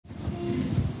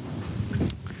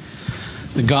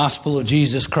The gospel of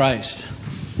Jesus Christ.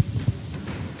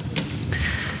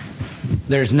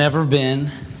 There's never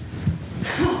been,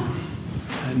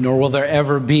 nor will there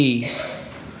ever be,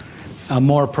 a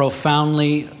more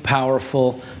profoundly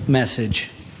powerful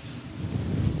message.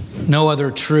 No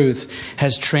other truth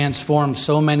has transformed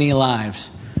so many lives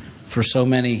for so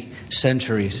many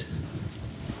centuries.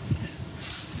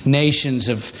 Nations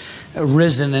have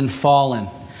risen and fallen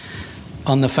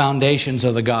on the foundations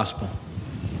of the gospel.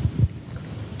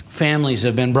 Families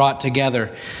have been brought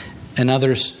together and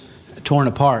others torn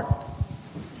apart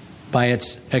by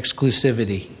its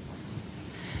exclusivity.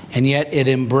 And yet it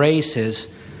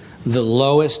embraces the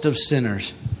lowest of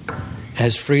sinners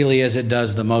as freely as it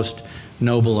does the most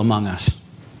noble among us.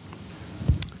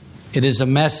 It is a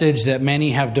message that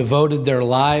many have devoted their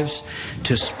lives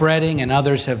to spreading and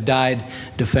others have died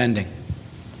defending.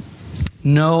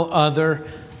 No other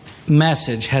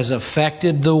message has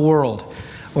affected the world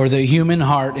or the human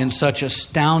heart in such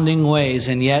astounding ways,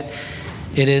 and yet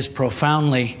it is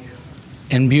profoundly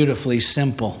and beautifully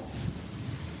simple.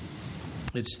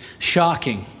 It's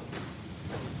shocking,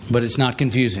 but it's not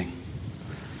confusing.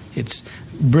 It's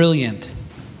brilliant,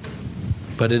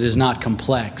 but it is not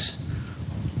complex.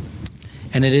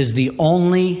 And it is the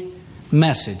only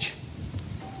message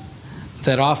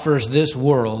that offers this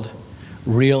world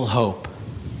real hope.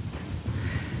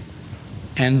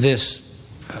 And this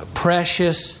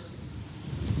precious,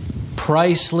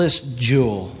 priceless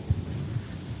jewel,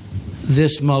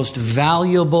 this most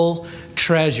valuable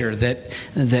treasure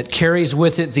that carries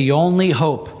with it the only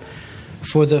hope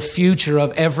for the future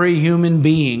of every human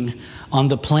being on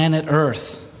the planet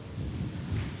Earth,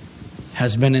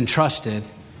 has been entrusted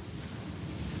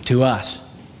to us.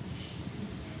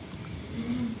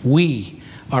 We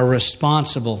are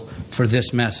responsible for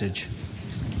this message.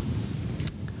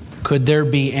 Could there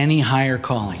be any higher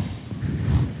calling?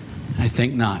 I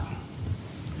think not.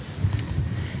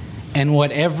 And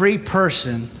what every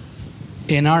person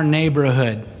in our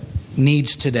neighborhood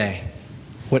needs today,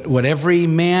 what every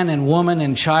man and woman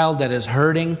and child that is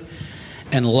hurting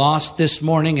and lost this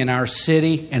morning in our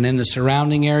city and in the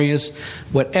surrounding areas,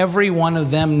 what every one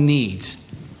of them needs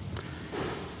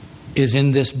is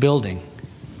in this building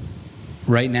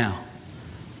right now,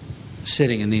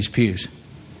 sitting in these pews.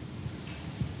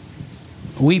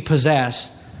 We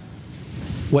possess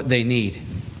what they need,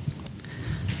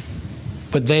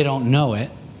 but they don't know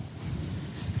it,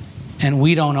 and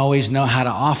we don't always know how to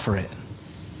offer it.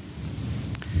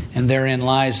 And therein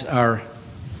lies our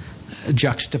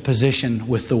juxtaposition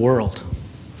with the world.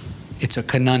 It's a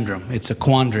conundrum, it's a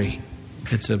quandary,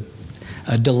 it's a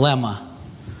dilemma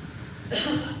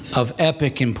of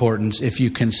epic importance if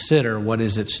you consider what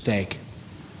is at stake.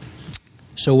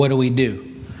 So what do we do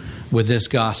with this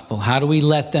gospel? How do we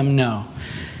let them know?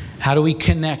 How do we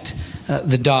connect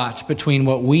the dots between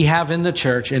what we have in the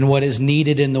church and what is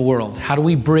needed in the world? How do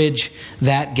we bridge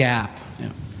that gap?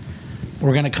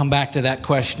 We're going to come back to that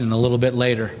question a little bit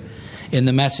later in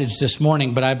the message this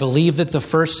morning, but I believe that the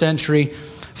first century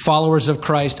followers of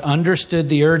Christ understood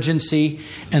the urgency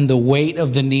and the weight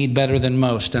of the need better than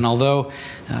most. And although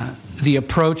the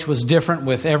approach was different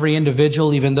with every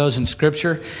individual, even those in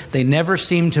Scripture, they never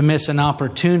seemed to miss an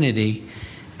opportunity,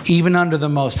 even under the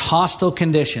most hostile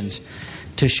conditions,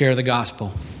 to share the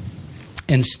gospel.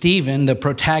 And Stephen, the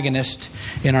protagonist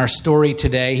in our story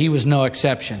today, he was no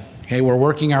exception. Okay, we're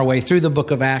working our way through the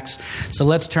book of Acts. So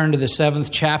let's turn to the 7th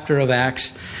chapter of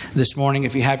Acts this morning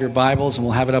if you have your Bibles, and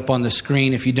we'll have it up on the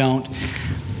screen if you don't.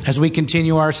 As we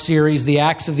continue our series, The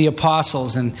Acts of the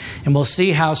Apostles, and we'll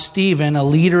see how Stephen, a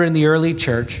leader in the early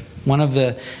church, one of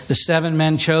the 7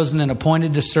 men chosen and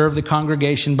appointed to serve the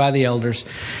congregation by the elders,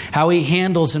 how he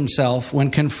handles himself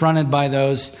when confronted by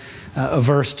those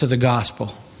averse to the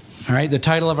gospel. All right, the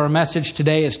title of our message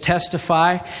today is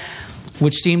Testify,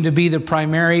 which seemed to be the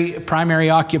primary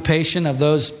occupation of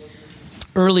those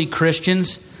early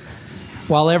Christians,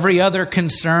 while every other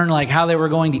concern, like how they were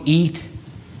going to eat,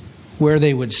 where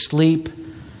they would sleep,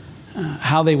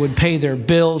 how they would pay their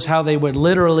bills, how they would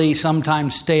literally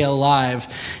sometimes stay alive,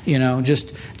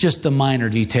 just the minor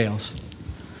details.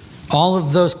 All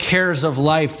of those cares of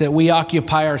life that we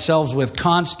occupy ourselves with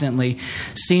constantly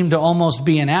seem to almost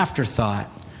be an afterthought,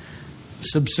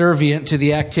 subservient to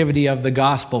the activity of the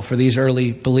gospel for these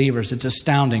early believers. It's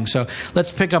astounding. So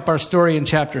let's pick up our story in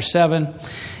chapter 7.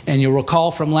 And you'll recall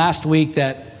from last week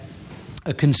that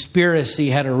a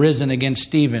conspiracy had arisen against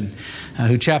Stephen,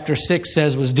 who chapter 6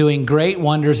 says was doing great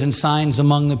wonders and signs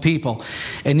among the people.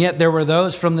 And yet there were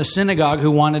those from the synagogue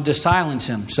who wanted to silence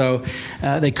him. So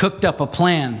they cooked up a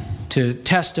plan to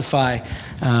testify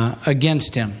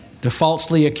against him. to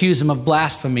falsely accuse him of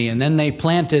blasphemy. And then they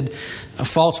planted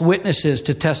false witnesses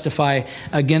to testify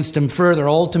against him further,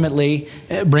 ultimately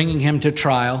bringing him to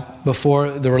trial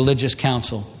before the religious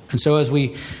council. And so as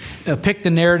we pick the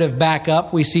narrative back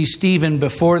up, we see Stephen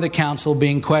before the council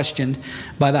being questioned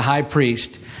by the high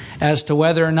priest as to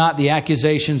whether or not the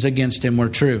accusations against him were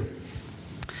true.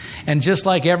 And just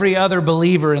like every other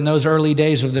believer in those early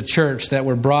days of the church that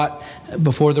were brought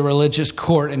before the religious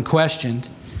court and questioned,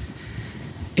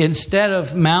 instead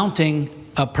of mounting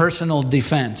a personal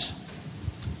defense,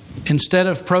 instead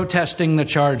of protesting the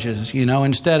charges,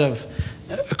 instead of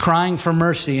crying for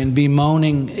mercy and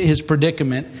bemoaning his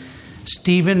predicament,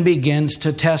 Stephen begins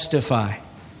to testify.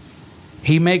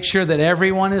 He makes sure that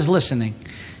everyone is listening.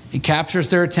 He captures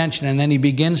their attention, and then he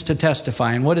begins to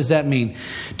testify. And what does that mean,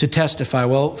 to testify?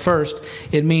 Well, first,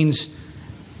 it means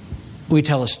we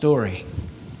tell a story.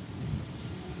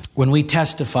 When we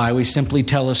testify, we simply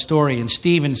tell a story. And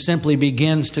Stephen simply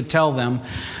begins to tell them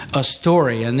a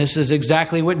story. And this is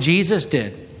exactly what Jesus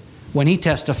did when he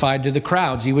testified to the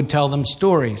crowds. He would tell them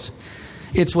stories.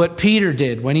 It's what Peter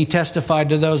did when he testified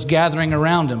to those gathering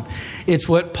around him. It's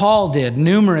what Paul did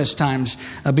numerous times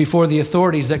before the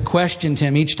authorities that questioned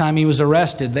him each time he was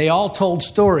arrested. They all told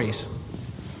stories.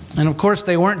 And of course,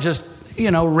 they weren't just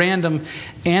random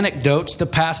anecdotes to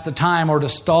pass the time or to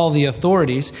stall the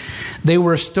authorities. They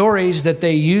were stories that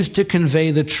they used to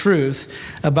convey the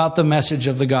truth about the message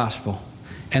of the gospel.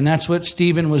 And that's what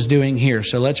Stephen was doing here.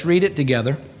 So let's read it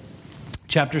together.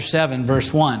 Chapter 7,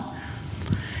 verse 1.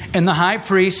 And the high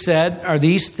priest said, "Are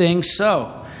these things so?"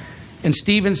 And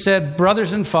Stephen said,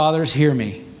 "Brothers and fathers, hear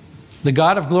me. The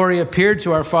God of glory appeared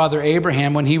to our father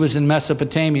Abraham when he was in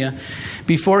Mesopotamia,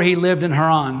 before he lived in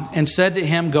Haran, and said to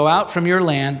him, 'Go out from your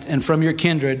land and from your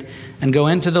kindred, and go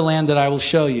into the land that I will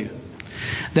show you.'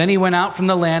 Then he went out from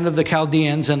the land of the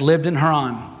Chaldeans and lived in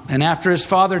Haran. And after his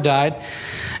father died,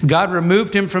 God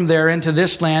removed him from there into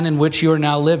this land in which you are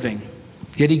now living.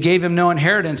 Yet he gave him no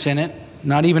inheritance in it,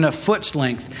 not even a foot's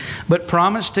length, but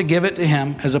promised to give it to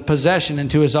him as a possession and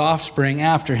to his offspring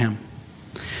after him,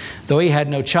 though he had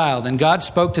no child. And God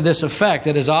spoke to this effect,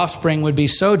 that his offspring would be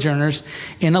sojourners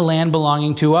in a land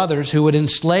belonging to others, who would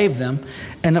enslave them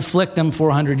and afflict them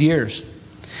 400 years.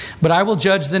 But I will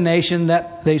judge the nation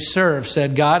that they serve,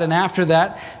 said God, and after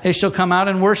that they shall come out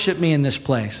and worship me in this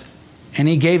place. And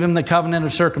he gave him the covenant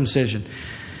of circumcision.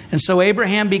 And so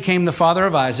Abraham became the father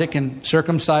of Isaac and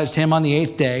circumcised him on the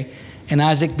 8th day. And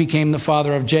Isaac became the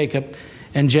father of Jacob,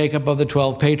 and Jacob of the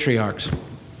 12 patriarchs.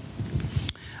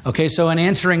 Okay, so in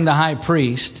answering the high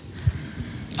priest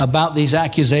about these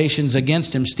accusations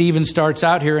against him, Stephen starts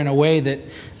out here in a way that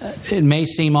it may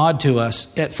seem odd to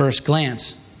us at first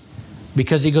glance,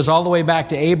 because he goes all the way back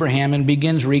to Abraham and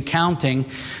begins recounting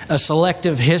a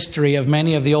selective history of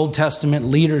many of the Old Testament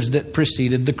leaders that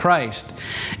preceded the Christ.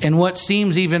 And what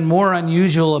seems even more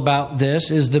unusual about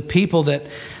this is the people that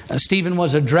Stephen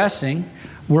was addressing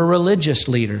were religious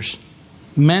leaders,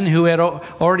 men who had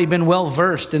already been well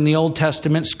versed in the Old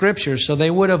Testament scriptures, so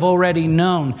they would have already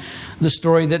known the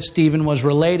story that Stephen was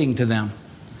relating to them.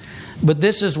 But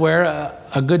this is where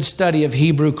a good study of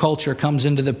Hebrew culture comes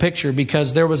into the picture,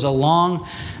 because there was a long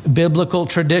biblical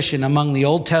tradition among the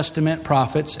Old Testament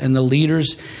prophets and the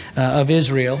leaders of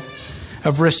Israel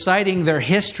of reciting their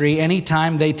history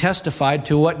anytime they testified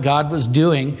to what God was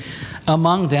doing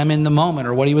among them in the moment,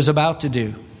 or what he was about to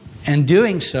do. And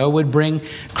doing so would bring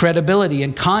credibility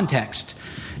and context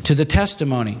to the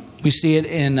testimony. We see it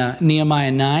in Nehemiah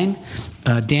 9,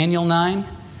 Daniel 9,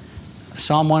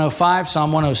 Psalm 105,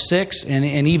 Psalm 106,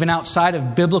 and even outside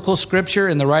of biblical scripture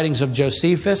in the writings of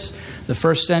Josephus, the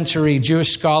first century Jewish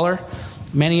scholar,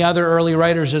 many other early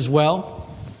writers as well.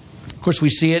 Of course, we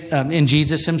see it in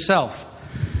Jesus himself.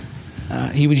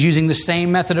 He was using the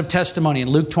same method of testimony in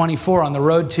Luke 24 on the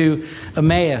road to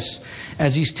Emmaus,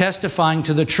 as he's testifying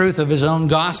to the truth of his own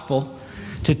gospel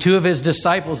to two of his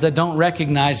disciples that don't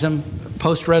recognize him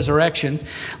post-resurrection.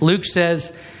 Luke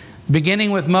says,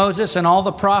 beginning with Moses and all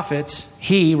the prophets,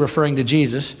 he, referring to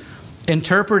Jesus,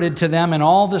 interpreted to them in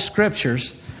all the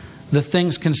scriptures the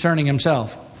things concerning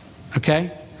himself.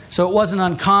 Okay? So it wasn't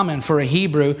uncommon for a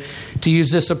Hebrew to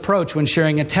use this approach when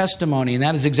sharing a testimony. And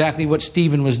that is exactly what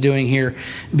Stephen was doing here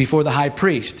before the high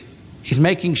priest. He's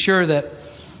making sure that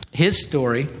his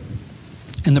story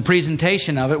and the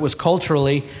presentation of it was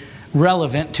culturally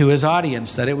relevant to his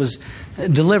audience, that it was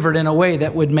delivered in a way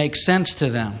that would make sense to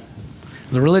them.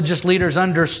 The religious leaders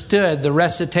understood the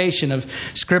recitation of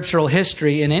scriptural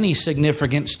history in any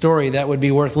significant story that would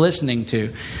be worth listening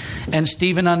to. And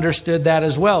Stephen understood that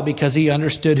as well, because he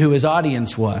understood who his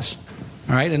audience was.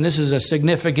 All right, and this is a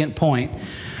significant point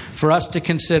for us to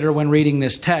consider when reading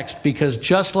this text, because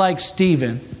just like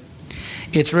Stephen,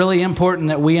 it's really important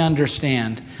that we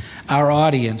understand our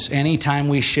audience anytime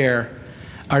we share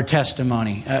our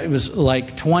testimony. It was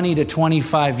like 20 to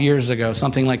 25 years ago,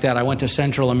 something like that. I went to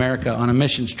Central America on a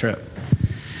missions trip.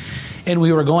 And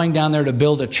we were going down there to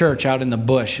build a church out in the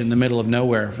bush in the middle of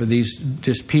nowhere. For these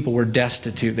just people were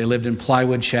destitute. They lived in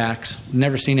plywood shacks.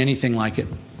 Never seen anything like it.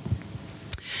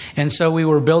 And so we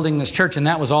were building this church, and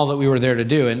that was all that we were there to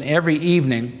do. And every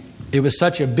evening, it was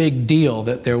such a big deal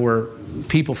that there were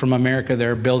people from America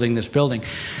there building this building,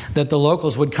 that the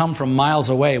locals would come from miles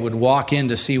away, would walk in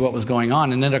to see what was going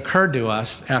on. And it occurred to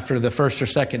us after the first or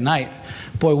second night,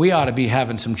 boy, we ought to be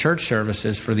having some church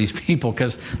services for these people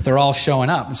because they're all showing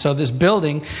up. And so this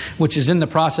building, which is in the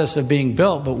process of being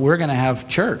built, but we're going to have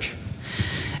church.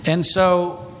 And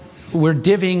so we're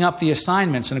divvying up the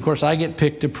assignments. And of course, I get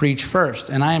picked to preach first.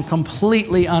 And I am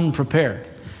completely unprepared.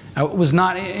 I was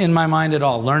not in my mind at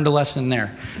all. Learned a lesson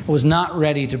there. I was not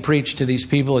ready to preach to these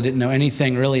people. I didn't know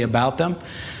anything really about them.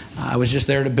 I was just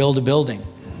there to build a building.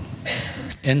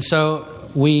 And so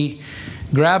we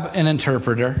grab an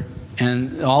interpreter,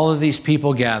 and all of these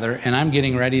people gather, and I'm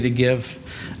getting ready to give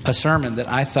a sermon that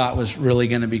I thought was really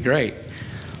going to be great.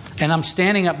 And I'm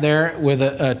standing up there with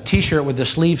a T-shirt with the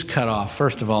sleeves cut off,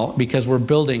 first of all, because we're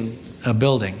building a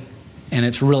building, and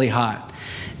it's really hot.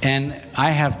 And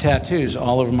I have tattoos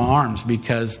all over my arms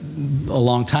because a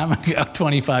long time ago,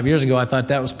 25 years ago, I thought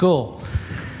that was cool.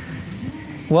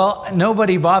 Well,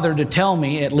 nobody bothered to tell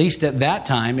me, at least at that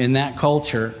time, in that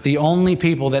culture, the only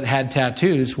people that had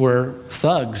tattoos were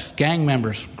thugs, gang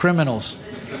members, criminals.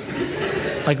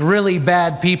 Like really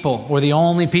bad people were the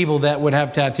only people that would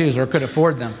have tattoos or could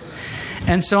afford them.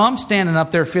 And so I'm standing up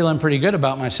there feeling pretty good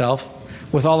about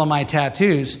myself with all of my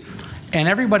tattoos. And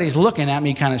everybody's looking at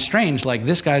me kind of strange, like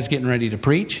this guy's getting ready to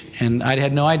preach. And I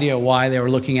had no idea why they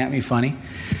were looking at me funny.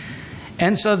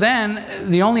 And so then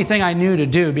the only thing I knew to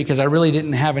do, because I really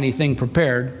didn't have anything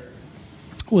prepared,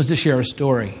 was to share a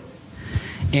story.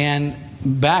 And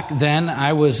back then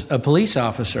I was a police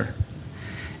officer.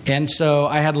 And so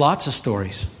I had lots of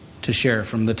stories to share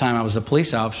from the time I was a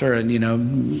police officer and,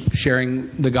 sharing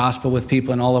the gospel with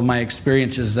people and all of my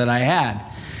experiences that I had.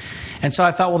 And so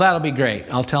I thought, well, that'll be great.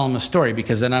 I'll tell them a story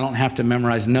because then I don't have to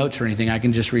memorize notes or anything. I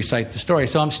can just recite the story.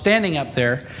 So I'm standing up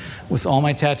there with all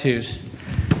my tattoos,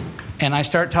 and I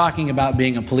start talking about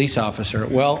being a police officer.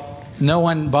 Well, no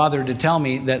one bothered to tell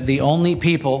me that the only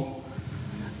people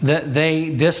that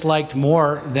they disliked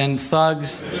more than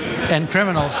thugs and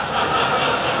criminals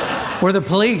were the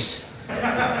police.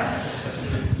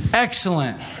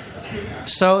 Excellent.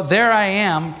 So there I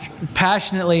am,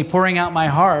 passionately pouring out my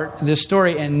heart, this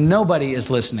story, and nobody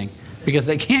is listening because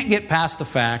they can't get past the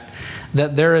fact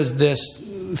that there is this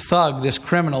thug, this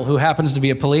criminal who happens to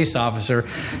be a police officer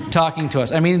talking to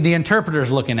us. I mean, the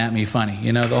interpreter's looking at me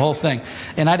funny, the whole thing.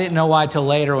 And I didn't know why till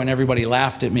later when everybody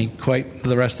laughed at me quite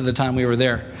the rest of the time we were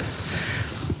there.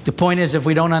 The point is, if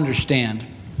we don't understand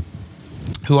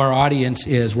who our audience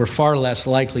is, we're far less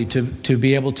likely to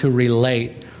be able to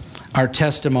relate our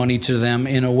testimony to them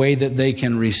in a way that they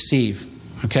can receive.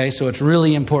 Okay, so it's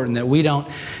really important that we don't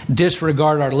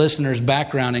disregard our listeners'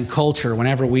 background and culture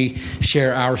whenever we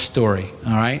share our story.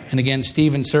 All right, and again,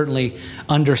 Stephen certainly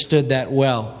understood that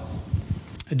well.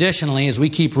 Additionally, as we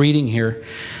keep reading here,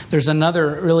 there's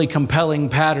another really compelling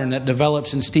pattern that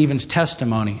develops in Stephen's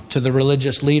testimony to the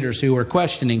religious leaders who were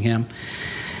questioning him,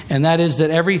 and that is that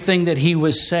everything that he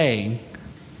was saying,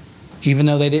 even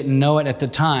though they didn't know it at the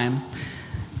time,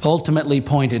 ultimately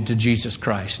pointed to Jesus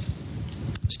Christ.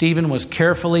 Stephen was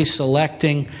carefully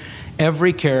selecting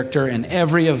every character and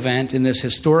every event in this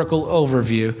historical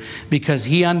overview because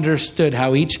he understood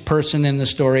how each person in the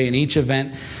story and each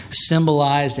event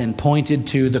symbolized and pointed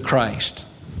to the Christ.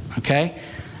 Okay?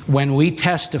 When we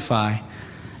testify,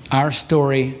 our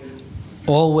story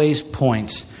always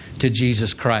points to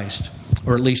Jesus Christ,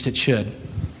 or at least it should.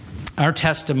 Our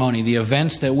testimony, the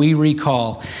events that we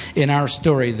recall in our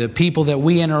story, the people that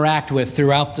we interact with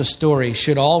throughout the story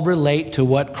should all relate to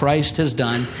what Christ has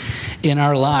done in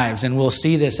our lives. And we'll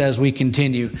see this as we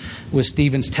continue with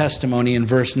Stephen's testimony in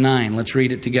verse 9. Let's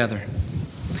read it together.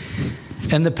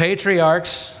 And the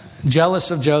patriarchs,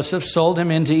 jealous of Joseph, sold him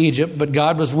into Egypt, but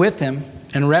God was with him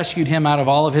and rescued him out of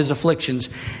all of his afflictions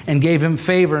and gave him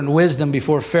favor and wisdom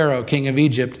before Pharaoh, king of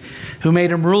Egypt, who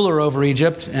made him ruler over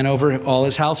Egypt and over all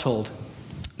his household.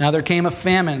 Now there came a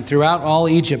famine throughout all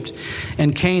Egypt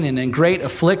and Canaan and great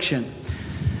affliction.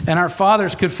 And our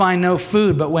fathers could find no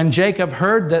food. But when Jacob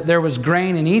heard that there was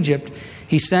grain in Egypt,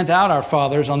 he sent out our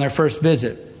fathers on their first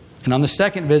visit. And on the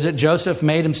second visit, Joseph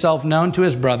made himself known to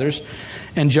his brothers,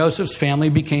 and Joseph's family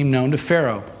became known to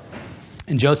Pharaoh.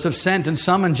 And Joseph sent and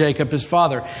summoned Jacob his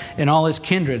father and all his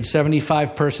kindred,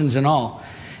 75 persons in all.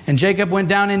 And Jacob went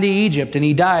down into Egypt, and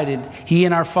he died, and he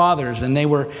and our fathers, and they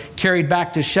were carried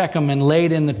back to Shechem and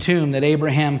laid in the tomb that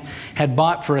Abraham had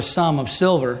bought for a sum of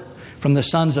silver from the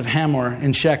sons of Hamor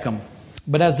in Shechem.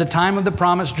 But as the time of the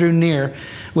promise drew near,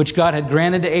 which God had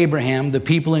granted to Abraham, the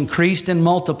people increased and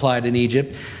multiplied in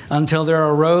Egypt until there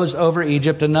arose over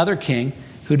Egypt another king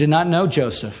who did not know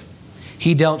Joseph.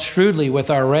 He dealt shrewdly with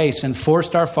our race and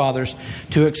forced our fathers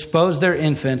to expose their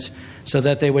infants so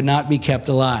that they would not be kept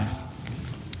alive.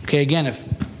 Okay, again,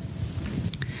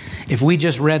 if we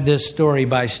just read this story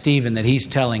by Stephen that he's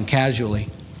telling casually,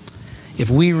 if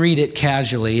we read it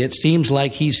casually, it seems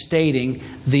like he's stating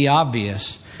the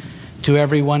obvious to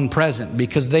everyone present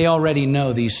because they already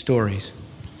know these stories.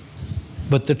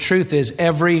 But the truth is,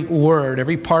 every word,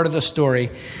 every part of the story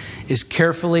is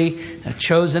carefully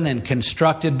chosen and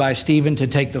constructed by Stephen to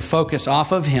take the focus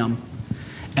off of him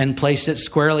and place it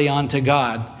squarely onto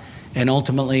God and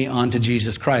ultimately onto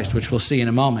Jesus Christ, which we'll see in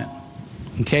a moment.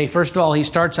 Okay, first of all, he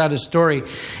starts out his story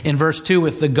in verse 2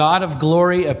 with the God of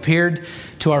glory appeared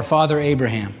to our father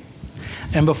Abraham.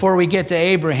 And before we get to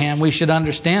Abraham, we should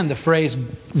understand the phrase,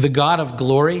 the God of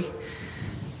glory,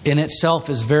 in itself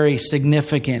is very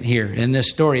significant here in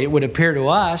this story. It would appear to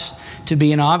us to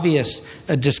be an obvious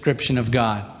description of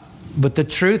God. But the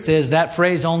truth is that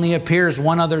phrase only appears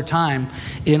one other time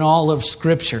in all of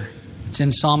Scripture. It's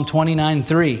in Psalm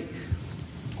 29:3.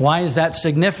 Why is that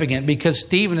significant? Because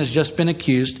Stephen has just been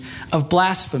accused of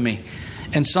blasphemy.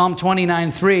 And Psalm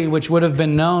 29:3, which would have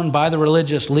been known by the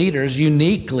religious leaders,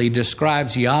 uniquely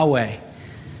describes Yahweh,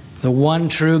 the one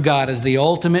true God, as the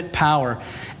ultimate power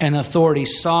and authority,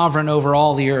 sovereign over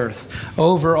all the earth,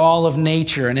 over all of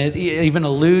nature. And it even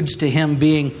alludes to him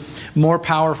being more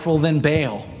powerful than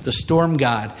Baal, the storm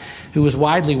god, who was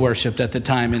widely worshipped at the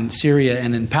time in Syria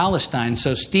and in Palestine.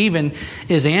 So Stephen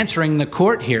is answering the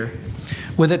court here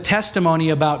with a testimony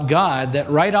about God that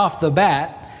right off the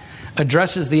bat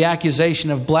addresses the accusation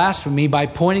of blasphemy by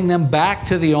pointing them back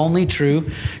to the only true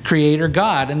Creator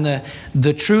God. And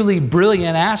the truly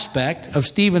brilliant aspect of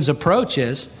Stephen's approach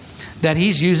is that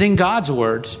he's using God's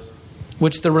words,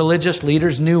 which the religious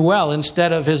leaders knew well,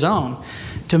 instead of his own,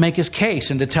 to make his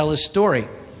case and to tell his story.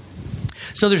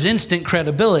 So there's instant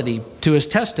credibility to his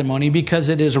testimony because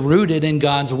it is rooted in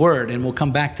God's word. And we'll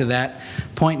come back to that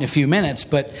point in a few minutes.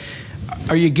 But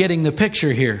are you getting the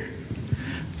picture here?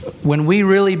 When we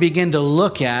really begin to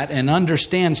look at and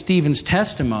understand Stephen's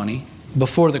testimony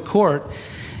before the court,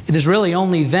 it is really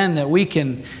only then that we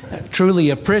can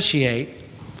truly appreciate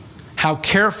how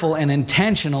careful and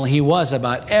intentional he was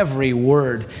about every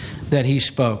word that he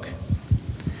spoke.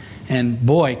 And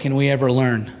boy, can we ever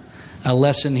learn a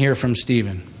lesson here from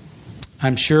Stephen.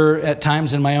 I'm sure at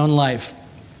times in my own life,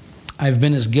 I've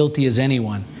been as guilty as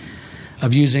anyone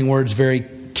of using words very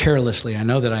carelessly. I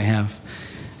know that I have.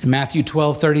 In Matthew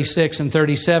 12:36 and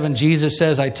 37, Jesus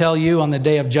says, I tell you, on the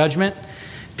day of judgment,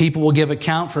 people will give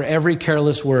account for every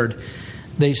careless word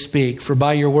they speak. For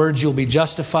by your words you'll be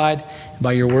justified,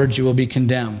 by your words you will be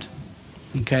condemned.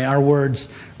 Okay, our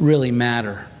words really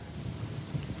matter.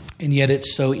 And yet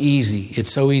it's so easy.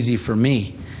 It's so easy for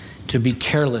me to be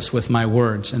careless with my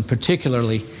words. And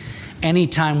particularly,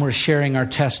 anytime we're sharing our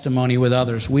testimony with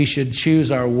others, we should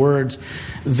choose our words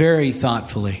very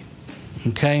thoughtfully.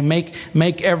 Okay,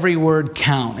 make every word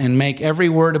count and make every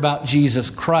word about Jesus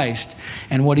Christ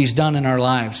and what he's done in our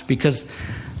lives. Because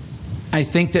I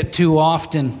think that too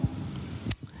often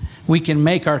we can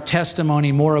make our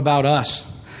testimony more about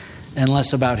us and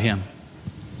less about him.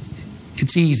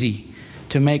 It's easy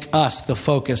to make us the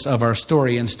focus of our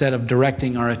story instead of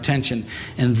directing our attention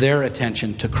and their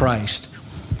attention to Christ.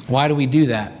 Why do we do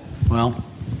that? Well,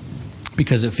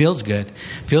 because it feels good. It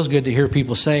feels good to hear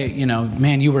people say, you know,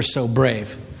 man, you were so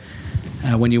brave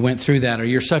when you went through that, or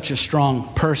you're such a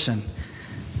strong person.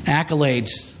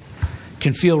 Accolades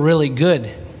can feel really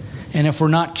good. And if we're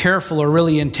not careful or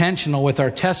really intentional with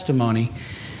our testimony,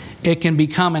 it can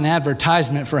become an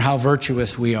advertisement for how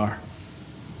virtuous we are.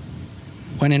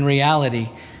 When in reality,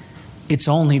 it's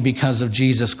only because of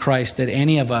Jesus Christ that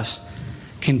any of us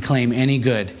can claim any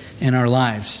good in our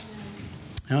lives.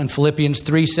 Now, in Philippians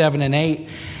 3:7 and 8,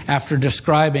 after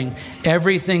describing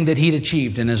everything that he'd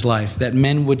achieved in his life that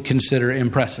men would consider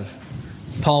impressive,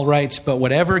 Paul writes, but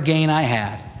whatever gain I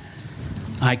had,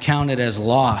 I count it as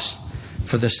loss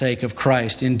for the sake of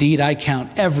Christ. Indeed, I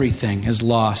count everything as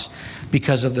loss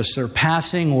because of the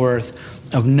surpassing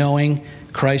worth of knowing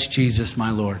Christ Jesus,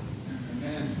 my Lord.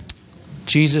 Amen.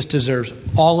 Jesus deserves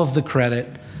all of the credit,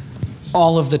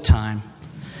 all of the time,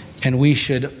 and we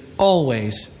should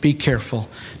always be careful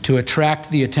to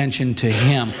attract the attention to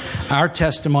Him. Our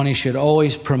testimony should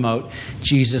always promote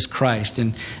Jesus Christ.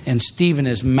 And Stephen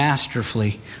is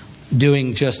masterfully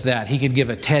doing just that. He could give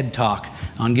a TED talk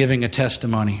on giving a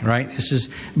testimony, right? This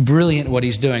is brilliant what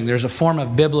he's doing. There's a form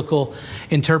of biblical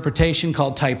interpretation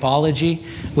called typology,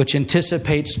 which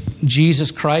anticipates Jesus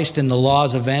Christ and the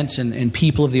laws, events, and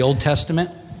people of the Old Testament.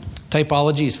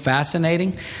 Typology is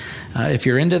fascinating if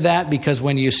you're into that, because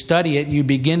when you study it, you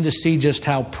begin to see just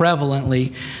how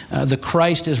prevalently the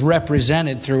Christ is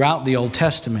represented throughout the Old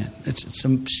Testament. It's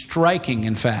striking,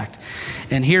 in fact.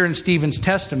 And here in Stephen's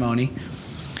testimony,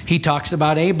 he talks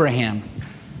about Abraham.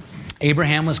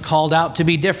 Abraham was called out to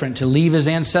be different, to leave his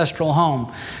ancestral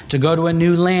home, to go to a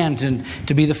new land, and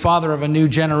to be the father of a new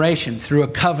generation through a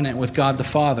covenant with God the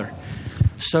Father.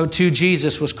 So too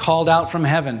Jesus was called out from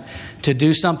heaven to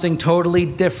do something totally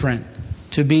different,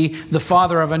 to be the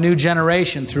father of a new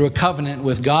generation through a covenant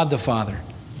with God the Father.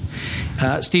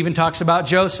 Stephen talks about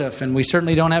Joseph, and we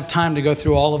certainly don't have time to go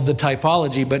through all of the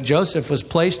typology, but Joseph was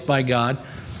placed by God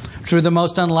through the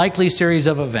most unlikely series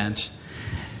of events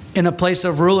in a place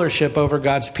of rulership over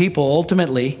God's people,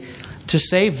 ultimately to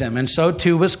save them. And so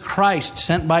too was Christ,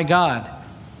 sent by God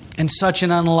in such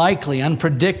an unlikely,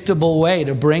 unpredictable way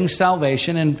to bring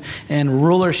salvation and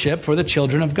rulership for the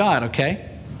children of God, okay?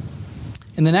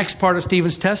 In the next part of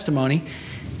Stephen's testimony,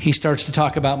 he starts to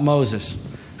talk about Moses,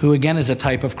 who again is a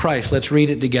type of Christ. Let's read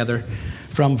it together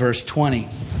from verse 20.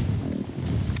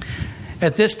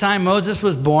 At this time Moses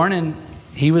was born, and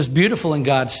he was beautiful in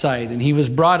God's sight, and he was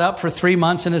brought up for 3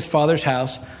 months in his father's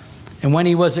house. And when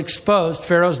he was exposed,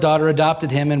 Pharaoh's daughter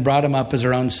adopted him and brought him up as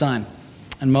her own son.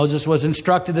 And Moses was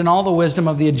instructed in all the wisdom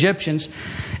of the Egyptians,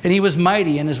 and he was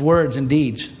mighty in his words and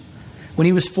deeds. When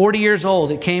he was 40 years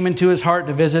old, it came into his heart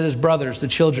to visit his brothers, the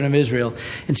children of Israel.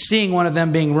 And seeing one of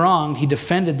them being wronged, he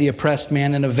defended the oppressed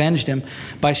man and avenged him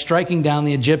by striking down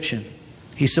the Egyptian.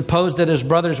 He supposed that his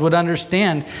brothers would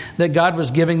understand that God was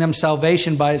giving them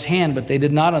salvation by his hand, but they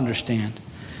did not understand.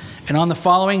 And on the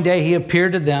following day he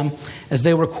appeared to them as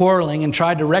they were quarreling and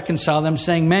tried to reconcile them,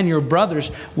 saying, "Men, you're brothers.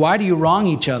 Why do you wrong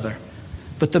each other?"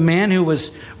 But the man who was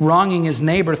wronging his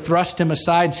neighbor thrust him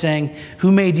aside, saying,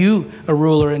 "Who made you a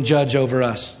ruler and judge over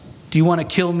us? Do you want to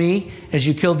kill me as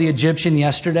you killed the Egyptian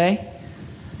yesterday?"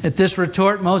 At this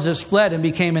retort, Moses fled and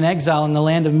became an exile in the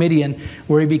land of Midian,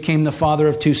 where he became the father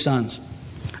of 2 sons.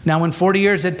 Now when 40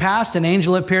 years had passed, an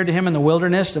angel appeared to him in the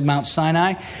wilderness of Mount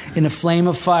Sinai in a flame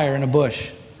of fire in a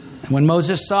bush. And when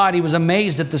Moses saw it, he was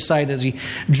amazed at the sight. As he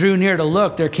drew near to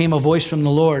look, there came a voice from the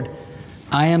Lord,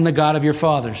 "I am the God of your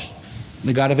fathers,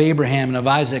 the God of Abraham and of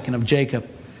Isaac and of Jacob."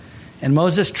 And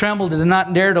Moses trembled and did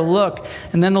not dare to look.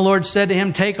 And then the Lord said to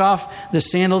him, "Take off the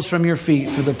sandals from your feet,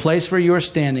 for the place where you are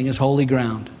standing is holy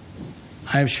ground.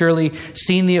 I have surely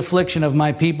seen the affliction of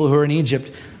my people who are in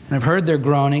Egypt, and have heard their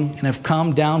groaning, and have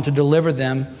come down to deliver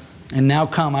them. And now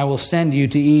come, I will send you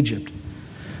to Egypt."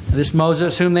 This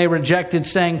Moses, whom they rejected,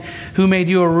 saying, "Who made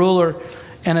you a ruler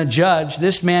and a judge?"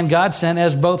 This man God sent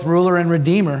as both ruler and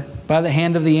redeemer by the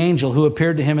hand of the angel who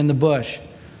appeared to him in the bush.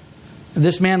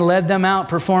 This man led them out,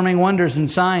 performing wonders and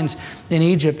signs in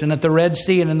Egypt and at the Red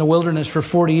Sea and in the wilderness for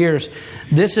 40 years.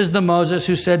 This is the Moses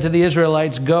who said to the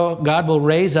Israelites, "Go, God will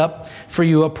raise up for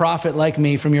you a prophet like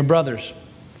me from your brothers."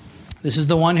 This is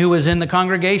the one who was in the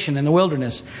congregation in the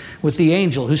wilderness with the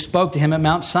angel who spoke to him at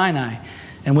Mount Sinai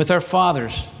and with our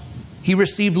fathers. He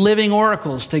received living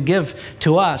oracles to give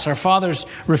to us. Our fathers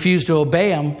refused to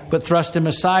obey him, but thrust him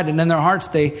aside, and in their hearts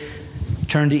they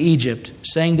turned to Egypt,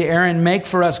 saying to Aaron, "Make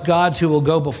for us gods who will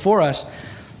go before us.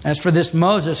 As for this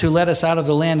Moses who led us out of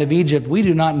the land of Egypt, we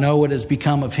do not know what has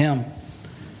become of him."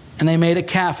 And they made a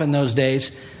calf in those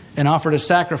days and offered a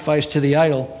sacrifice to the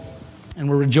idol, and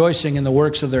were rejoicing in the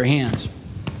works of their hands.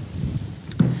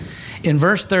 In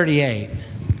verse 38,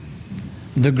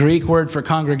 the Greek word for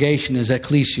congregation is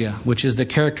ekklesia, which is the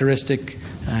characteristic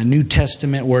New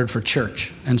Testament word for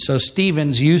church. And so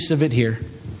Stephen's use of it here,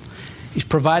 he's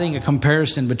providing a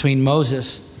comparison between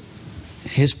Moses,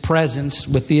 his presence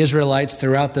with the Israelites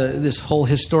throughout this whole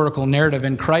historical narrative,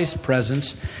 and Christ's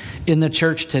presence in the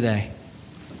church today.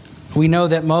 We know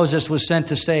that Moses was sent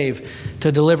to save,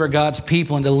 to deliver God's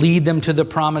people, and to lead them to the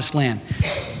promised land,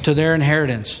 to their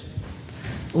inheritance.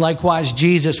 Likewise,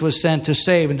 Jesus was sent to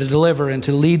save and to deliver and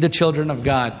to lead the children of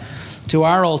God to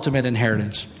our ultimate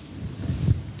inheritance.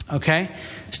 Okay?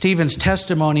 Stephen's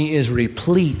testimony is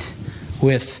replete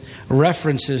with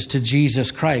references to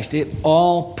Jesus Christ. It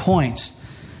all points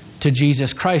to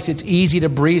Jesus Christ. It's easy to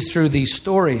breeze through these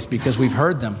stories because we've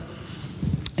heard them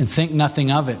and think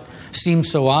nothing of it.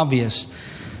 Seems so obvious.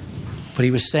 But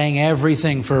he was saying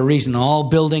everything for a reason, all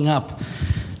building up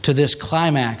to this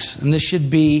climax. And this should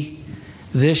be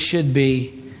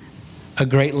a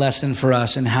great lesson for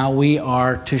us in how we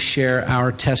are to share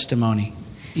our testimony.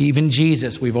 Even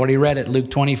Jesus, we've already read it, Luke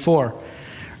 24.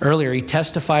 Earlier, he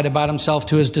testified about himself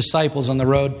to his disciples on the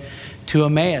road to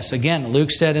Emmaus. Again,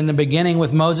 Luke said, in the beginning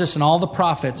with Moses and all the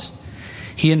prophets,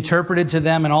 he interpreted to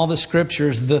them in all the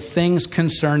scriptures the things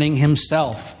concerning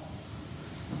himself.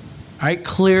 All right,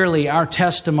 clearly, our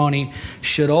testimony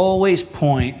should always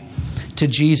point to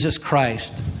Jesus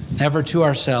Christ, never to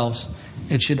ourselves.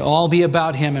 It should all be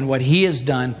about him and what he has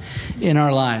done in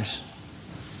our lives.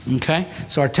 Okay?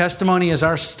 So our testimony is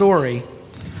our story,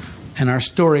 and our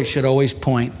story should always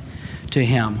point to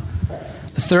him.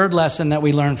 The third lesson that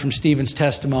we learn from Stephen's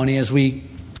testimony as we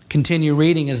continue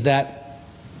reading is that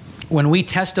when we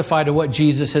testify to what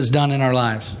Jesus has done in our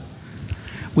lives,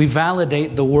 we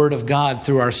validate the Word of God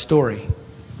through our story.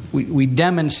 We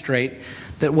demonstrate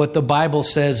that what the Bible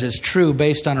says is true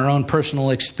based on our own personal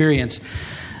experience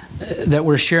that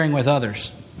we're sharing with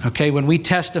others. Okay, when we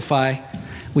testify,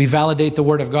 we validate the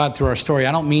Word of God through our story.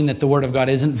 I don't mean that the Word of God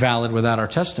isn't valid without our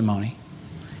testimony.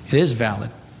 It is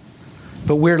valid.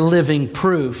 But we're living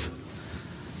proof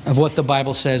of what the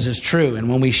Bible says is true. And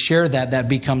when we share that, that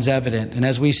becomes evident. And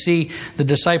as we see the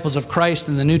disciples of Christ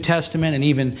in the New Testament and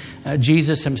even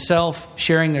Jesus himself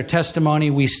sharing their testimony,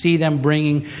 we see them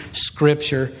bringing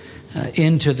Scripture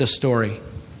into the story.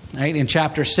 Right? In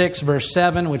chapter 6, verse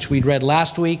 7, which we read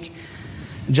last week,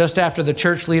 just after the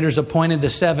church leaders appointed the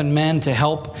 7 men to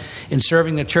help in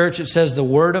serving the church, it says the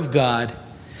Word of God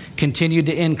continued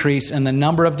to increase and the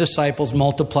number of disciples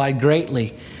multiplied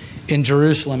greatly in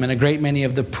Jerusalem, and a great many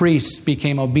of the priests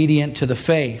became obedient to the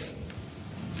faith.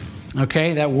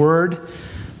 Okay, that word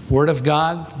of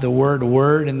God, the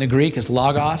word in the Greek is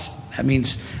logos. That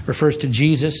means, refers to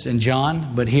Jesus and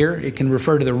John, but here it can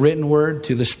refer to the written word,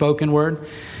 to the spoken word.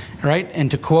 Right? And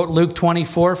to quote Luke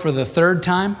 24 for the third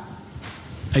time,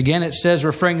 again it says,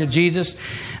 referring to Jesus,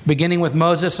 beginning with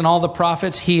Moses and all the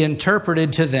prophets, he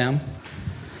interpreted to them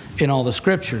in all the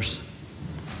scriptures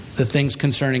the things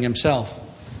concerning himself.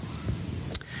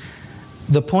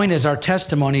 The point is, our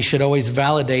testimony should always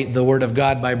validate the Word of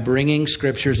God by bringing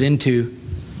scriptures into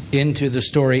the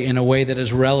story in a way that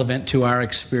is relevant to our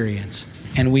experience.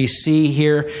 And we see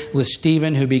here with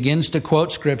Stephen, who begins to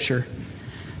quote scripture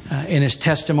in his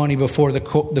testimony before the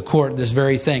court, this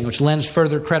very thing, which lends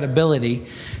further credibility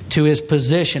to his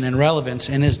position and relevance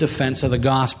in his defense of the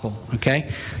gospel. Okay?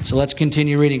 So let's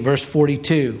continue reading. Verse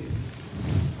 42.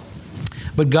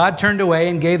 But God turned away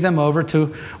and gave them over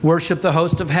to worship the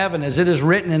host of heaven, as it is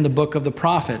written in the book of the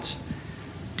prophets.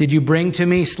 Did you bring to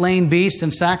me slain beasts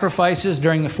and sacrifices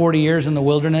during the 40 years in the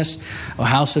wilderness, O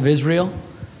house of Israel?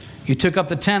 You took up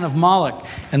the tent of Moloch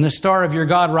and the star of your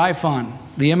god Riphan,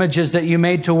 the images that you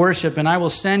made to worship, and I will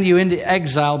send you into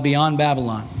exile beyond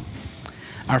Babylon.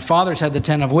 Our fathers had the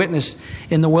tent of witness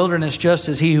in the wilderness, just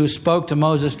as he who spoke to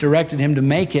Moses directed him to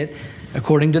make it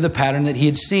according to the pattern that he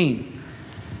had seen.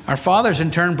 Our fathers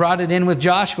in turn brought it in with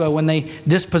Joshua when they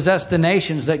dispossessed the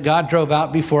nations that God drove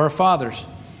out before our fathers.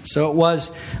 So it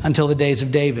was until the days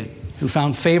of David, who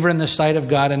found favor in the sight of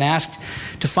God and asked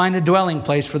to find a dwelling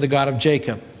place for the God of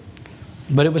Jacob.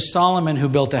 But it was Solomon who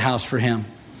built a house for him.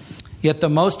 Yet the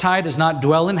Most High does not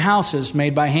dwell in houses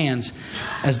made by hands.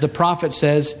 As the prophet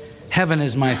says, heaven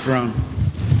is my throne,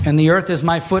 and the earth is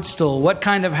my footstool. What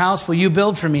kind of house will you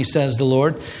build for me, says the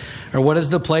Lord? Or what is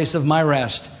the place of my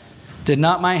rest? Did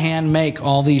not my hand make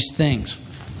all these things?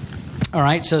 All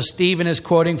right, so Stephen is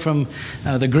quoting from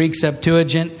the Greek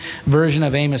Septuagint version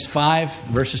of Amos 5,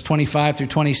 verses 25 through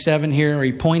 27 here, where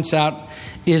he points out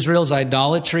Israel's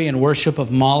idolatry and worship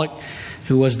of Moloch,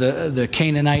 who was the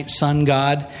Canaanite sun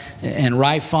god, and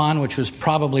Riphan, which was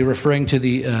probably referring to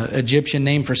the Egyptian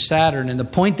name for Saturn. And the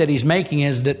point that he's making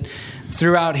is that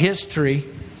throughout history,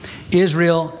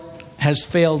 Israel has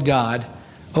failed God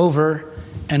over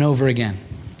and over again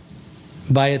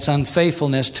by its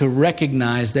unfaithfulness to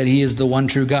recognize that he is the one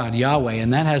true God, Yahweh.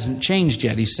 And that hasn't changed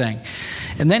yet, he's saying.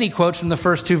 And then he quotes from the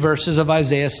first 2 verses of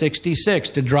Isaiah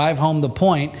 66 to drive home the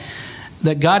point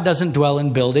that God doesn't dwell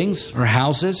in buildings or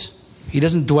houses. He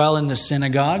doesn't dwell in the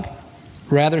synagogue.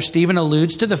 Rather, Stephen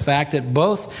alludes to the fact that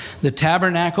both the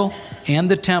tabernacle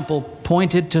and the temple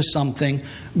pointed to something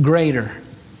greater.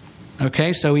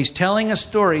 Okay, so he's telling a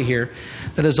story here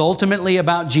that is ultimately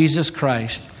about Jesus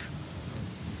Christ,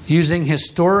 using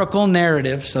historical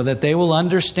narrative so that they will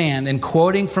understand, and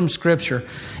quoting from Scripture.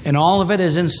 And all of it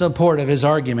is in support of his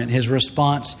argument, his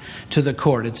response to the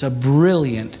court. It's a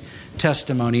brilliant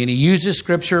testimony. And he uses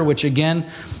Scripture, which again,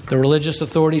 the religious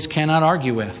authorities cannot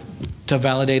argue with, to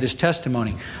validate his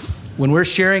testimony. When we're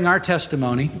sharing our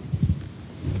testimony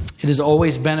It is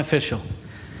always beneficial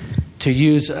to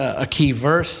use a key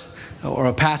verse or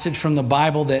a passage from the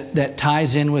Bible that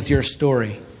ties in with your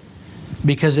story,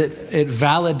 because it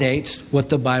validates what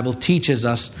the Bible teaches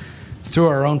us through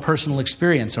our own personal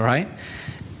experience, all right?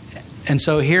 And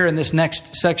so here in this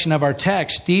next section of our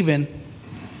text, Stephen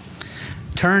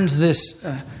turns this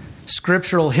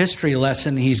scriptural history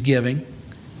lesson he's giving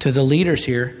to the leaders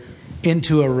here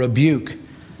into a rebuke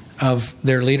of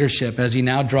their leadership as he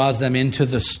now draws them into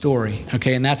the story.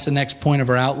 Okay, and that's the next point of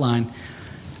our outline.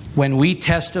 When we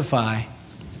testify,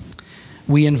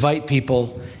 we invite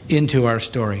people into our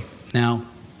story. Now,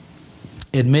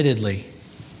 admittedly,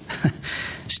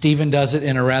 Stephen does it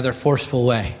in a rather forceful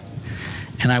way.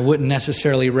 And I wouldn't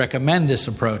necessarily recommend this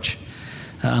approach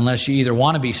unless you either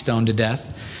want to be stoned to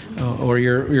death or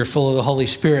you're full of the Holy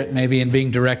Spirit, maybe, and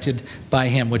being directed by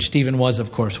him, which Stephen was,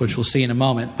 of course, which we'll see in a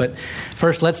moment. But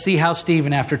first, let's see how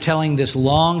Stephen, after telling this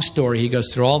long story, he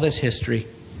goes through all this history,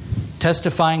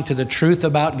 testifying to the truth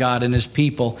about God and his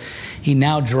people, he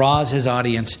now draws his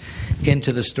audience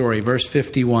into the story. Verse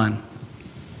 51.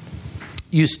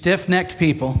 You stiff-necked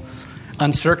people,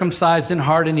 uncircumcised in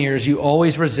heart and ears, you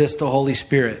always resist the Holy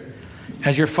Spirit.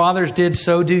 As your fathers did,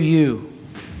 so do you.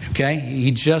 Okay?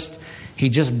 He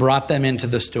just brought them into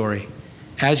the story.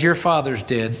 As your fathers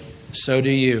did, so do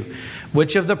you.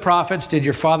 Which of the prophets did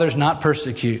your fathers not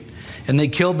persecute? And they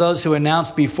killed those who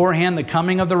announced beforehand the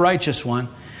coming of the righteous one,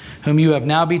 whom you have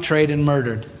now betrayed and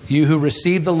murdered. You who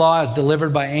received the law as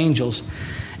delivered by angels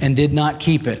and did not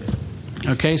keep it.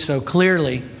 Okay, so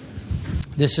clearly,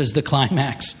 this is the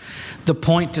climax. The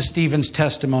point to Stephen's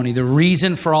testimony, the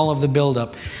reason for all of the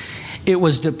buildup. It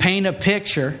was to paint a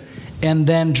picture and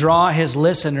then draw his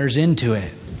listeners into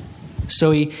it.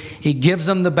 So he gives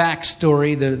them the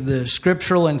backstory, the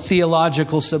scriptural and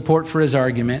theological support for his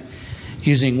argument,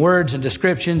 using words and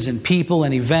descriptions and people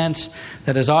and events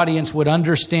that his audience would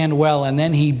understand well, and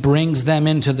then he brings them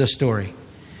into the story.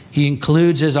 He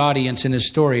includes his audience in his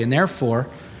story, and therefore,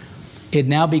 it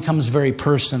now becomes very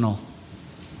personal.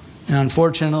 And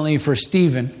unfortunately for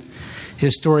Stephen,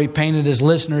 his story painted his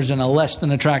listeners in a less than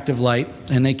attractive light,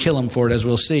 and they kill him for it, as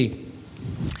we'll see.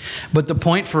 But the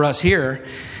point for us here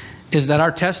is that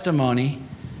our testimony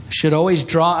should always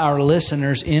draw our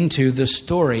listeners into the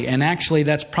story. And actually,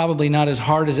 that's probably not as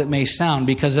hard as it may sound,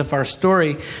 because if our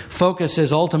story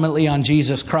focuses ultimately on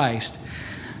Jesus Christ,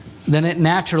 then it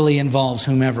naturally involves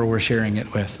whomever we're sharing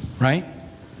it with, right?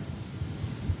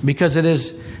 Because it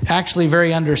is actually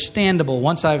very understandable.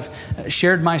 Once I've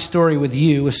shared my story with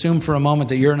you, assume for a moment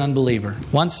that you're an unbeliever.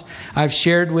 Once I've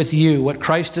shared with you what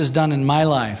Christ has done in my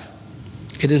life,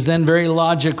 it is then very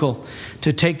logical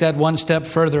to take that one step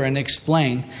further and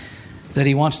explain that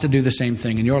he wants to do the same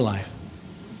thing in your life.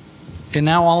 And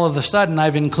now all of a sudden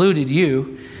I've included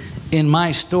you in my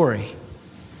story.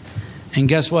 And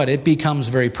guess what? It becomes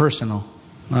very personal,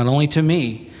 not only to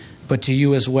me, but to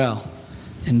you as well.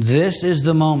 And this is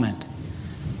the moment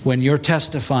when you're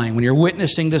testifying, when you're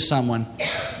witnessing to someone,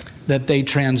 that they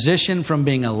transition from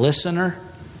being a listener,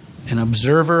 an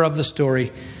observer of the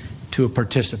story, to a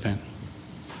participant.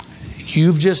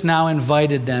 You've just now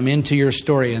invited them into your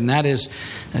story, and that is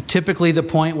typically the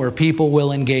point where people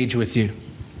will engage with you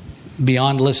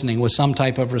beyond listening with some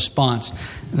type of response.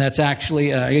 And that's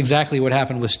actually exactly what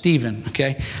happened with Stephen.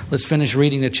 Okay, let's finish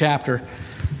reading the chapter,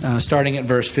 starting at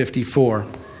verse 54.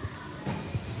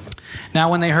 Now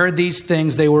when they heard these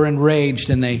things, they were enraged,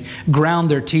 and they ground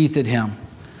their teeth at him.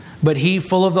 But he,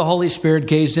 full of the Holy Spirit,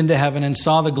 gazed into heaven and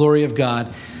saw the glory of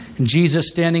God, and Jesus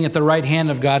standing at the right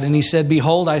hand of God. And he said,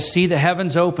 Behold, I see the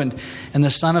heavens opened, and the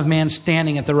Son of Man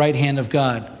standing at the right hand of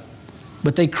God.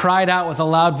 But they cried out with a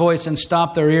loud voice and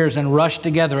stopped their ears and rushed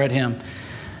together at him.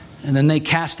 And then they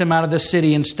cast him out of the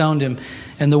city and stoned him.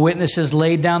 And the witnesses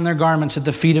laid down their garments at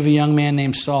the feet of a young man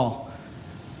named Saul.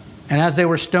 And as they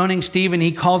were stoning Stephen,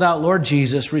 he called out, Lord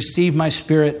Jesus, receive my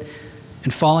spirit.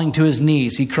 And falling to his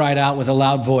knees, he cried out with a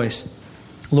loud voice,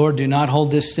 Lord, do not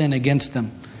hold this sin against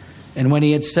them. And when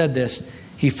he had said this,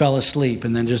 he fell asleep.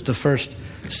 And then just the first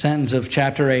sentence of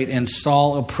chapter 8, and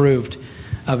Saul approved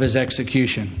of his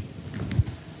execution.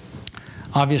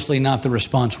 Obviously not the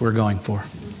response we're going for.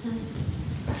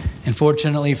 And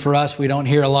fortunately for us, we don't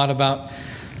hear a lot about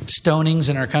stonings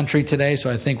in our country today, so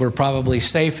I think we're probably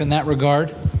safe in that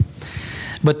regard.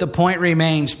 But the point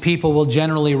remains, people will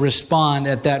generally respond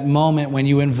at that moment when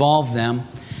you involve them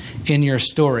in your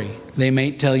story. They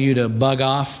may tell you to bug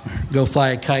off, go fly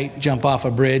a kite, jump off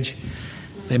a bridge.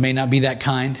 They may not be that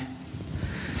kind.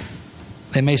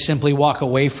 They may simply walk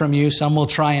away from you. Some will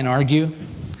try and argue,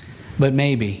 but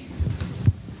maybe,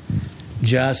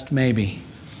 just maybe,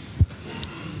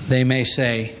 they may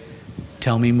say,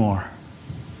 tell me more.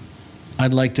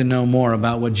 I'd like to know more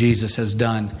about what Jesus has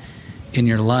done in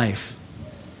your life.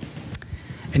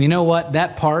 And you know what?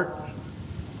 That part,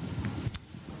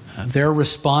 their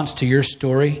response to your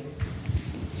story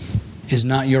is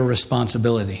not your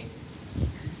responsibility.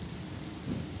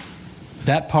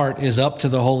 That part is up to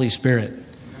the Holy Spirit,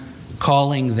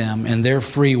 calling them and their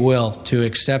free will to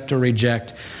accept or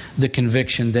reject the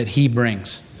conviction that He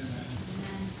brings.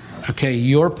 Okay,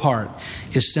 your part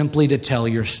is simply to tell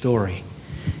your story.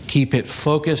 Keep it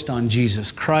focused on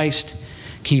Jesus Christ.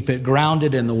 Keep it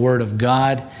grounded in the Word of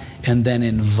God, and then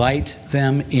invite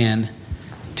them in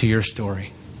to your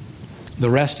story. The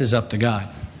rest is up to God.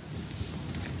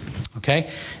 Okay?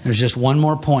 There's just one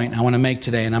more point I want to make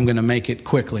today, and I'm going to make it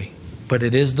quickly. But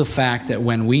it is the fact that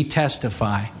when we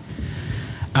testify,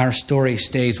 our story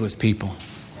stays with people.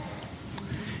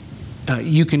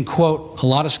 You can quote a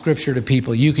lot of scripture to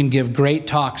people. You can give great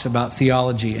talks about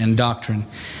theology and doctrine.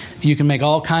 You can make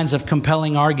all kinds of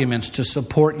compelling arguments to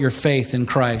support your faith in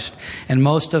Christ. And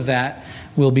most of that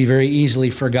will be very easily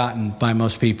forgotten by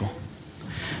most people.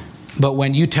 But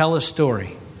when you tell a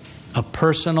story, a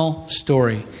personal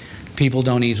story, people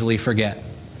don't easily forget.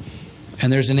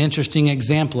 And there's an interesting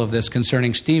example of this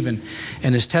concerning Stephen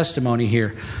and his testimony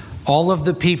here. All of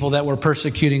the people that were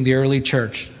persecuting the early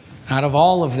church, out of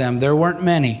all of them, there weren't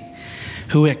many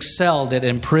who excelled at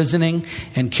imprisoning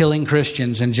and killing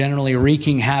Christians and generally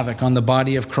wreaking havoc on the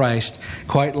body of Christ,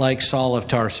 quite like Saul of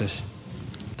Tarsus,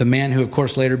 the man who, of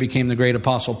course, later became the great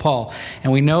apostle Paul.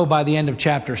 And we know by the end of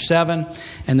chapter 7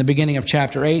 and the beginning of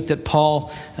chapter 8 that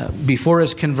Paul, before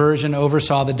his conversion,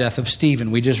 oversaw the death of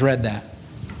Stephen. We just read that.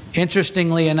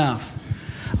 Interestingly enough,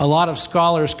 a lot of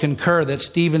scholars concur that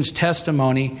Stephen's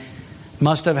testimony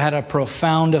must have had a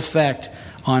profound effect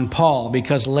on Paul,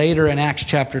 because later in Acts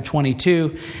chapter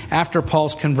 22, after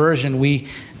Paul's conversion, we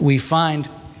find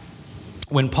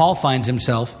when Paul finds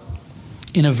himself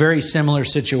in a very similar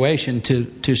situation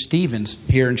to Stephen's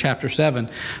here in chapter 7.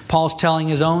 Paul's telling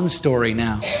his own story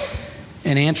now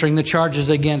and answering the charges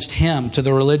against him to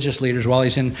the religious leaders while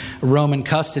he's in Roman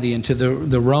custody and to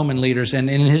the Roman leaders.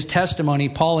 And in his testimony,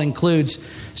 Paul includes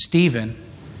Stephen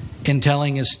in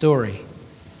telling his story.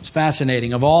 It's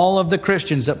fascinating. Of all of the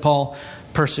Christians that Paul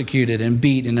persecuted and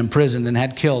beat and imprisoned and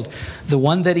had killed, the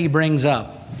one that he brings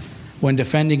up when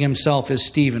defending himself is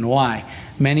Stephen. Why?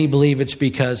 Many believe it's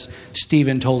because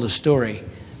Stephen told a story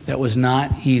that was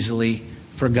not easily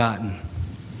forgotten.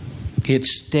 It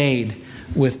stayed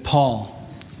with Paul.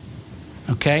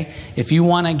 Okay? If you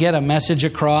want to get a message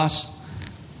across,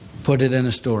 put it in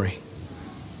a story.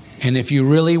 And if you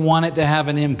really want it to have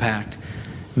an impact,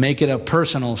 make it a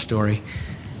personal story,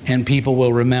 and people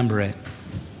will remember it.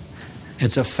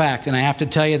 It's a fact. And I have to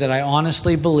tell you that I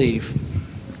honestly believe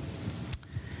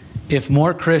if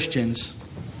more Christians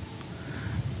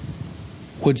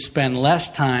would spend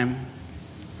less time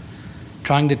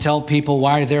trying to tell people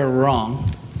why they're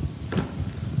wrong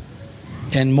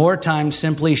and more time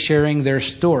simply sharing their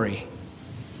story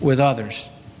with others,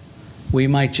 we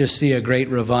might just see a great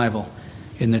revival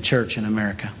in the church in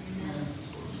America.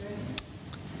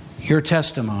 Your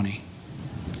testimony,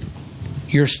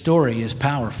 your story is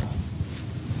powerful.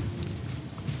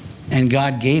 And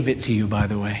God gave it to you, by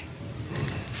the way,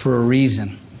 for a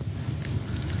reason.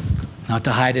 Not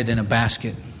to hide it in a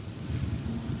basket.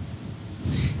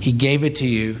 He gave it to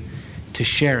you to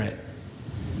share it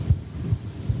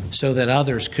so that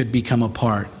others could become a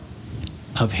part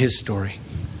of His story.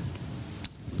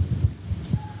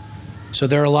 So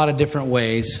there are a lot of different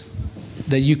ways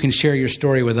that you can share your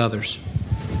story with others.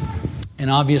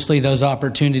 And obviously those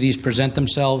opportunities present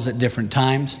themselves at different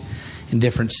times, in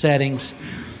different settings,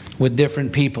 with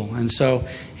different people. And so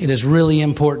it is really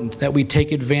important that we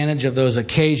take advantage of those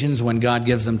occasions when God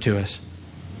gives them to us.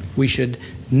 We should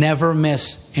never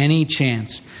miss any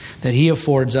chance that He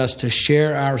affords us to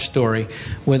share our story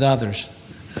with others.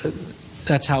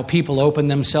 That's how people open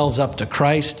themselves up to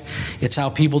Christ. It's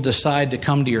how people decide to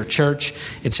come to your church.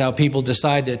 It's how people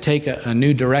decide to take a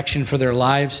new direction for their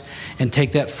lives and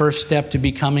take that first step to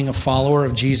becoming a follower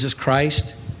of Jesus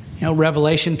Christ. You know,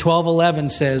 Revelation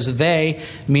 12:11 says, they,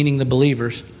 meaning the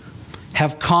believers,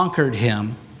 have conquered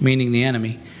him, meaning the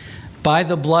enemy, by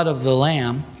the blood of the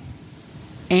Lamb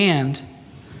and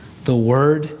the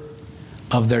word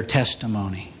of their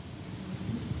testimony.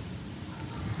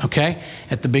 Okay?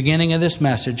 At the beginning of this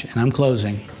message, and I'm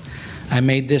closing, I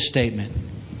made this statement.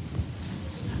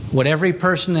 What every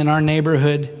person in our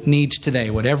neighborhood needs today,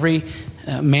 what every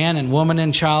man and woman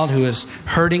and child who is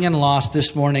hurting and lost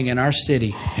this morning in our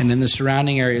city and in the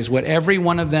surrounding areas, what every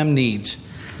one of them needs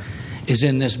is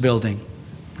in this building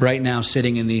right now,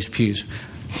 sitting in these pews.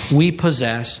 We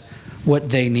possess what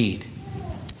they need.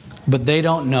 but they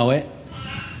don't know it,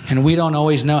 and we don't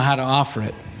always know how to offer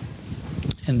it.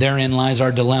 And therein lies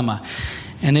our dilemma.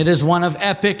 And it is one of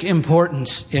epic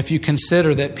importance if you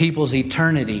consider that people's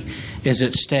eternity is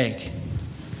at stake.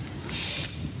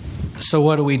 So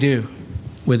what do we do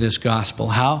with this gospel?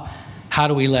 How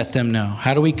do we let them know?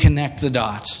 How do we connect the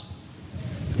dots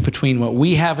between what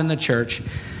we have in the church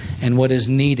and what is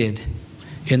needed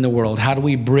in the world? How do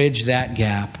we bridge that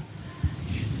gap?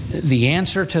 The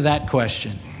answer to that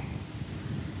question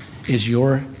is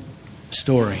your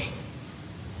story.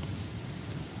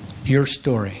 Your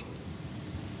story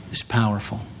is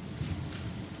powerful.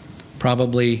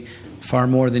 Probably far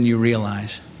more than you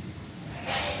realize.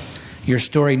 Your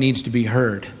story needs to be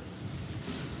heard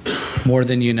more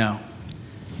than you know.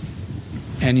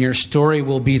 And your story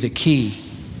will be the key,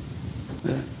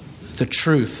 the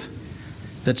truth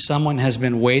that someone has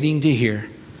been waiting to hear,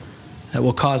 that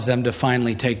will cause them to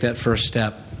finally take that first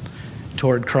step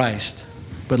toward Christ.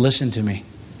 But listen to me.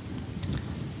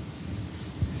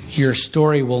 Your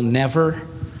story will never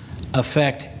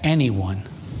affect anyone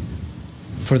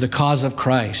for the cause of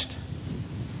Christ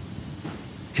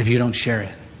if you don't share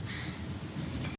it.